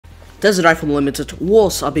Test Drive Unlimited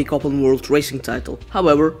was a big open world racing title,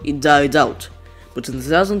 however, it died out. But in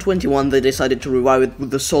 2021 they decided to revive it with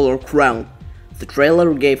the Solar Crown. The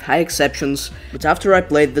trailer gave high exceptions, but after I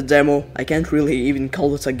played the demo, I can't really even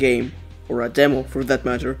call it a game, or a demo for that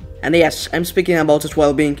matter. And yes, I'm speaking about it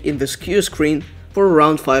while being in this queue screen for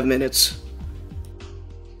around 5 minutes.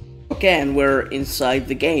 Okay, and we're inside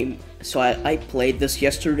the game. So I played this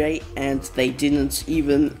yesterday and they didn't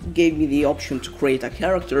even give me the option to create a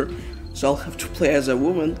character, so I'll have to play as a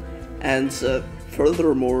woman, and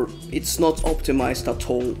furthermore, it's not optimized at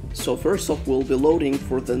all. So first off, we'll be loading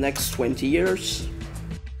for the next 20 years.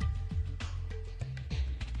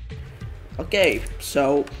 Okay,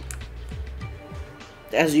 so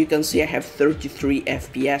as you can see I have 33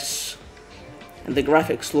 FPS, and the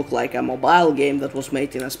graphics look like a mobile game that was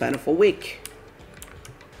made in a span of a week.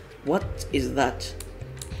 What is that?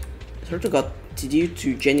 I swear to God, TDU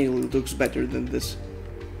 2 genuinely looks better than this.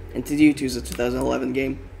 And TDU 2 is a 2011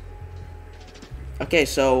 game. Okay,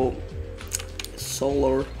 so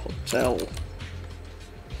Solar Hotel.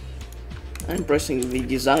 I'm pressing the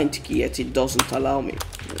designed key yet it doesn't allow me.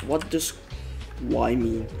 What does Y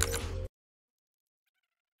mean?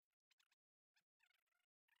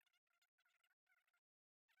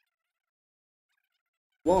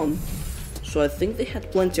 So I think they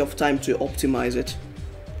had plenty of time to optimize it.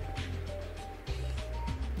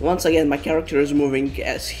 Once again, my character is moving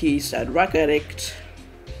as he's a drug addict.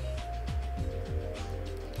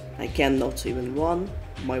 I cannot even run.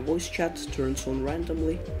 My voice chat turns on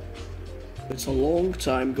randomly. It's a long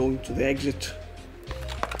time going to the exit.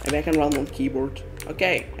 Maybe I can run on keyboard.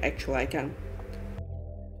 Okay, actually I can.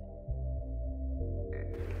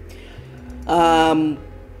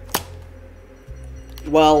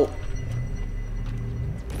 Well,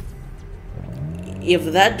 if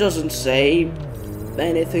that doesn't say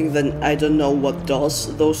anything, then I don't know what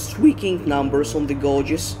does. Those tweaking numbers on the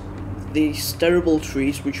gauges, these terrible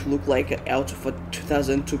trees which look like out of a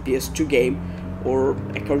 2002 PS2 game or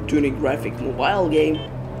a cartoony graphic mobile game.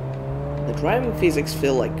 The driving physics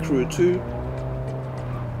feel like Crew 2.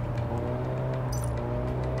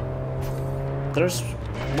 There's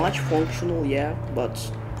much functional, yeah, but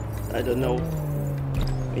I don't know.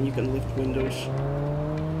 And you can lift windows.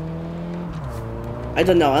 I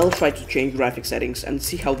don't know, I'll try to change graphic settings and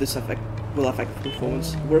see how this will affect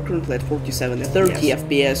performance. We're currently at 47 and 30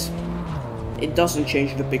 FPS. It doesn't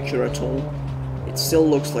change the picture at all. It still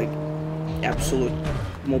looks like absolute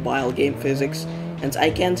mobile game physics, and I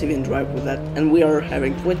can't even drive with that, and we are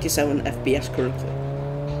having 27 FPS currently.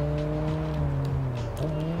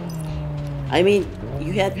 I mean,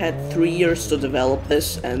 you have had 3 years to develop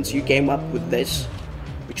this, and you came up with this,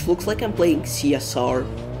 which looks like I'm playing CSR.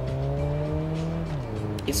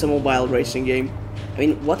 It's a mobile racing game. I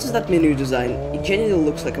mean, what is that menu design? It genuinely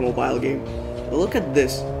looks like a mobile game. But look at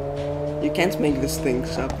this. You can't make these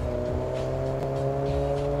things up.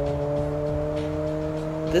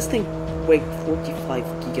 This thing weighed 45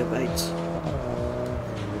 gigabytes.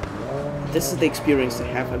 This is the experience I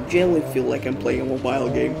have. I genuinely feel like I'm playing a mobile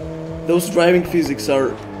game. Those driving physics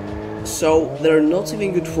are so they're not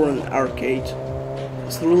even good for an arcade.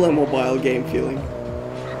 It's really a mobile game feeling.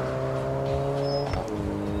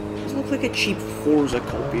 It looks like a cheap Forza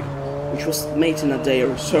copy, which was made in a day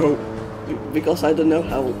or so, because I don't know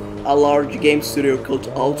how a large game studio could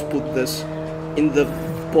output this in the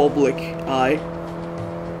public eye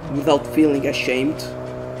without feeling ashamed.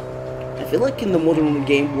 I feel like in the modern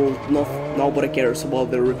game world nobody cares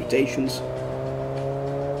about their reputations.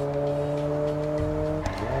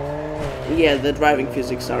 Yeah, the driving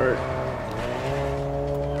physics are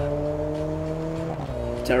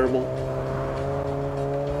terrible.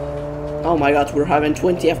 Oh my god, we're having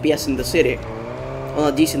 20 FPS in the city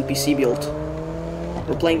on a decent PC build.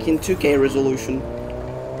 We're playing in 2K resolution.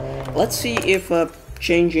 Let's see if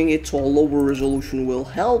changing it to a lower resolution will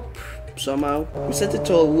help somehow. We set it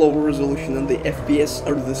to a lower resolution and the FPS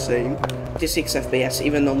are the same. 56 FPS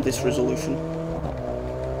even on this resolution.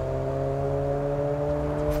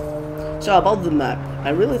 So about the map, I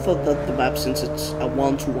really thought that the map, since it's a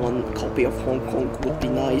one-to-one copy of Hong Kong, would be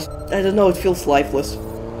nice. I don't know, it feels lifeless.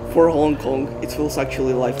 For Hong Kong, it feels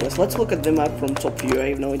actually lifeless. Let's look at the map from top view. I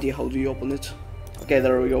have no idea how do you open it. Okay,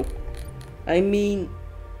 there we go. I mean,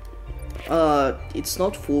 it's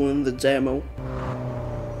not full in the demo.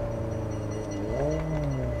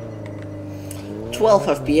 12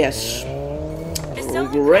 FPS.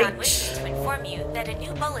 Great.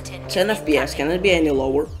 10 FPS, can it be any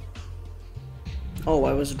lower? Oh,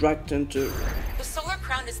 I was dragged into... The Solar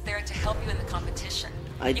Crown is there to help you in the competition.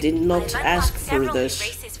 I did not ask for this.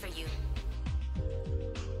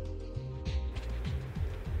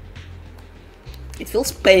 It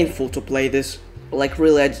feels painful to play this. Like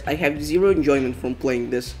really, I have zero enjoyment from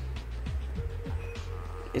playing this.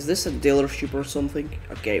 Is this a dealership or something?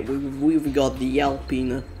 Okay, we've got the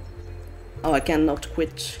Alpina. Oh, I cannot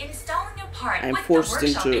quit. Installing a part I'm with forced the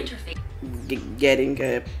workshop into interface. getting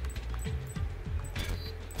a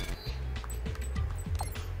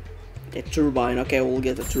turbine. Okay, we'll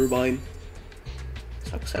get a turbine.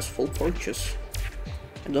 Successful purchase.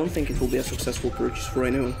 I don't think it will be a successful purchase for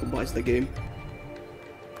anyone who buys the game.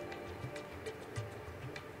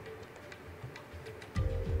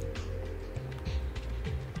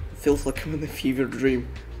 Feels like I'm in a fever dream.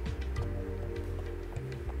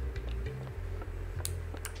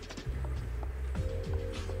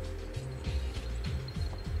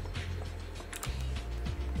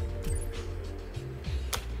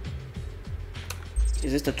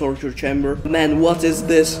 Is this the torture chamber? Man, what is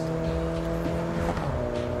this?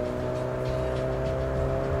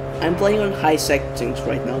 I'm playing on high settings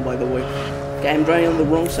right now, by the way. Okay, I'm driving on the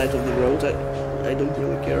wrong side of the road. I don't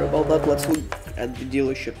really care about that. Let's look at the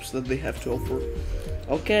dealerships that they have to offer.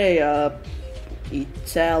 Okay,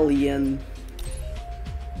 Italian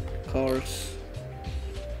cars.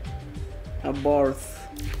 Abarth,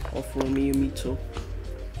 Alfa Romeo Mito.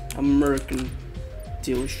 American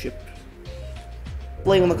dealership.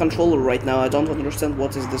 Playing on the controller right now, I don't understand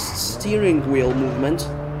what is this steering wheel movement.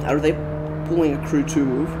 Are they pulling a Crew 2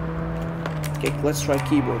 move? Okay, let's try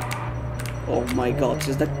keyboard. Oh my god,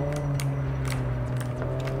 is that...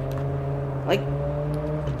 Like,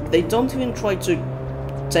 they don't even try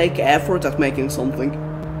to take effort at making something.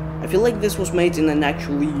 I feel like this was made in an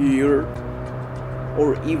actual year,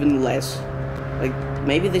 or even less. Like,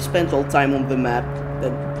 maybe they spent all time on the map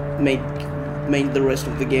that made the rest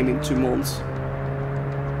of the game in 2 months.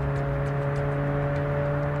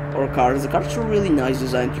 Or cars. The cars are really nice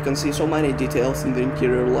designed. You can see so many details in the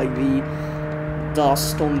interior, like the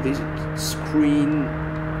dust on the screen,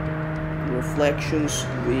 reflections,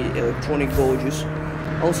 the electronic gauges.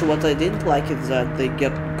 Also, what I didn't like is that they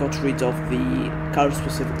got rid of the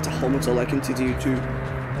car-specific tachometer like in TDU 2.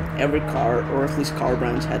 Every car, or at least car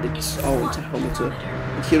brand, had its own tachometer.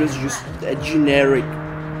 And here is just a generic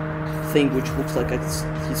thing which looks like it's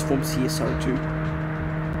from CSR 2.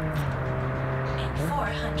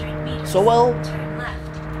 So well,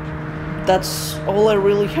 that's all I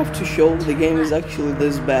really have to show. The game is actually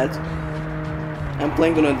this bad. I'm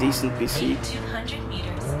playing on a decent PC.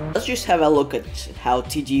 Let's just have a look at how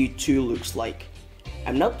TDU 2 looks like.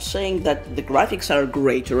 I'm not saying that the graphics are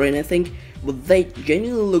great or anything, but they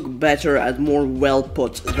genuinely look better and more well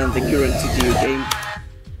put than the current TDU game.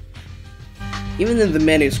 Even in the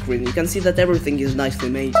menu screen, you can see that everything is nicely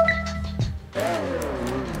made.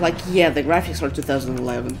 Like, yeah, the graphics are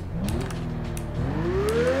 2011.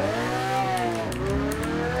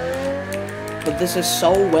 But this is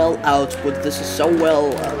so well output, this is so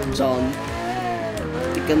well done.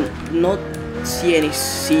 You can not see any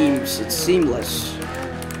seams, it's seamless.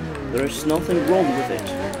 There is nothing wrong with it.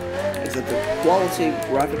 Is that the quality,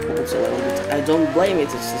 graphic quality a little bit? I don't blame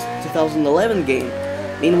it, it's a 2011 game.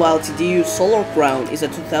 Meanwhile, TDU Solar Crown is a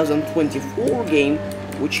 2024 game,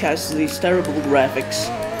 which has these terrible graphics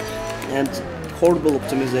and horrible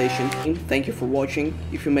optimization. Thank you for watching,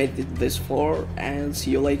 if you made it this far, and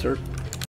see you later.